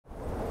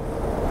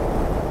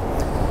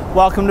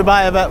Welcome to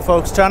Buyavette,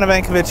 folks. John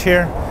Ivankovich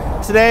here.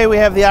 Today we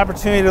have the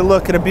opportunity to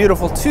look at a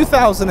beautiful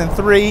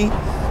 2003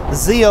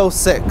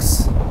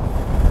 Z06.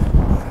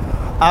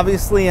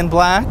 Obviously in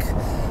black.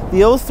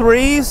 The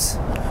 03s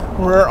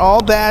were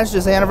all badged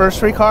as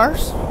anniversary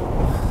cars. It's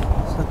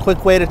a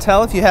quick way to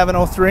tell if you have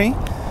an 03.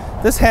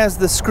 This has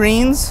the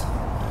screens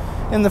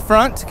in the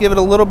front to give it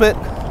a little bit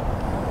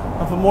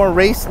of a more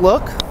race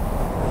look.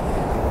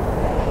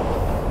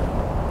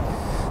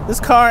 This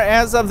car,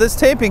 as of this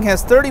taping,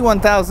 has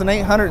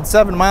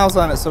 31,807 miles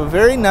on it, so a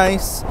very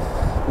nice,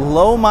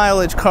 low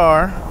mileage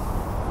car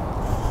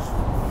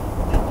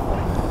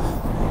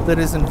that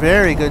is in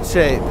very good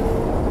shape.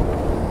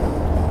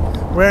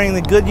 Wearing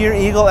the Goodyear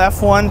Eagle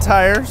F1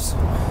 tires,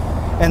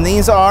 and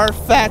these are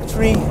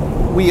factory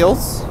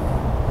wheels.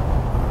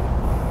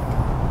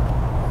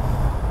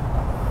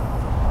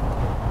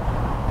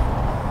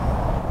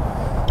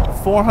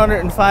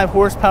 .405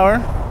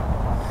 horsepower.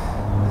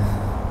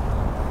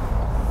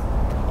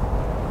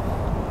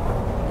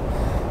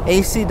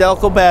 AC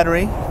Delco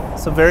battery,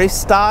 so very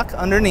stock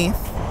underneath.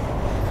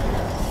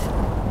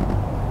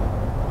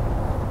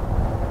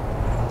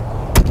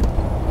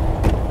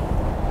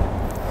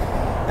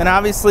 And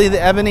obviously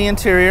the ebony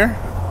interior.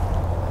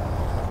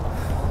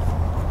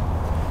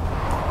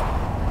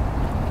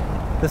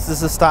 This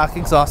is a stock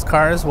exhaust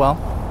car as well.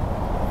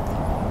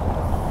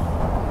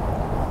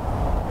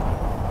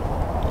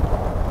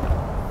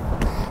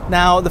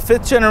 Now the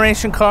 5th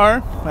generation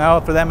car,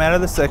 well, for that matter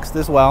the 6th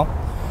as well,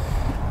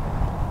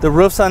 the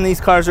roofs on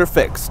these cars are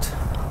fixed.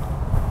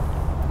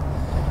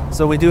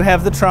 So we do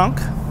have the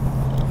trunk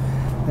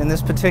in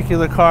this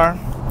particular car.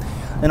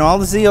 And all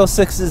the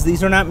Z06s,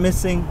 these are not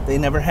missing. They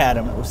never had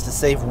them. It was to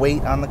save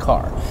weight on the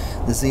car.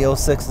 The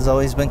Z06 has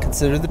always been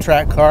considered the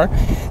track car.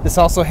 This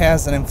also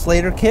has an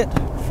inflator kit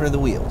for the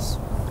wheels.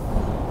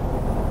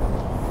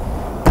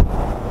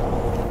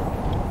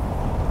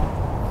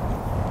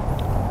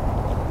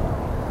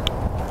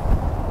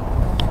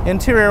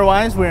 Interior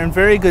wise, we're in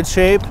very good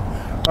shape.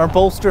 Our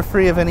bolster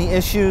free of any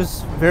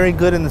issues, very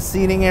good in the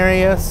seating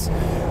areas.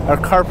 Our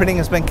carpeting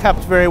has been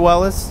kept very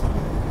well. This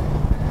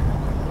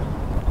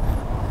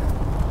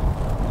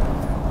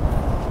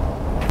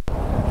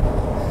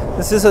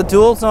is a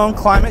dual zone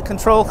climate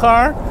control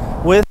car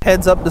with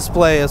heads-up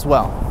display as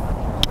well.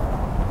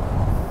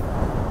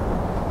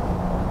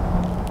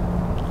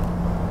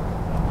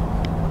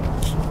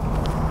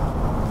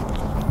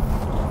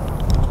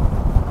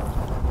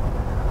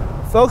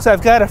 Folks,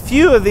 I've got a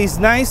few of these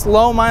nice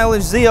low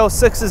mileage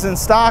Z06s in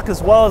stock,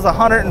 as well as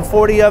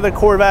 140 other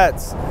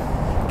Corvettes.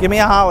 Give me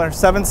a holler,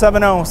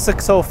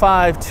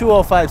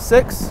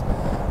 770-605-2056,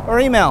 or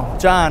email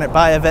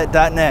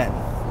john@buyavette.net.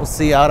 We'll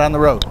see you out on the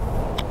road.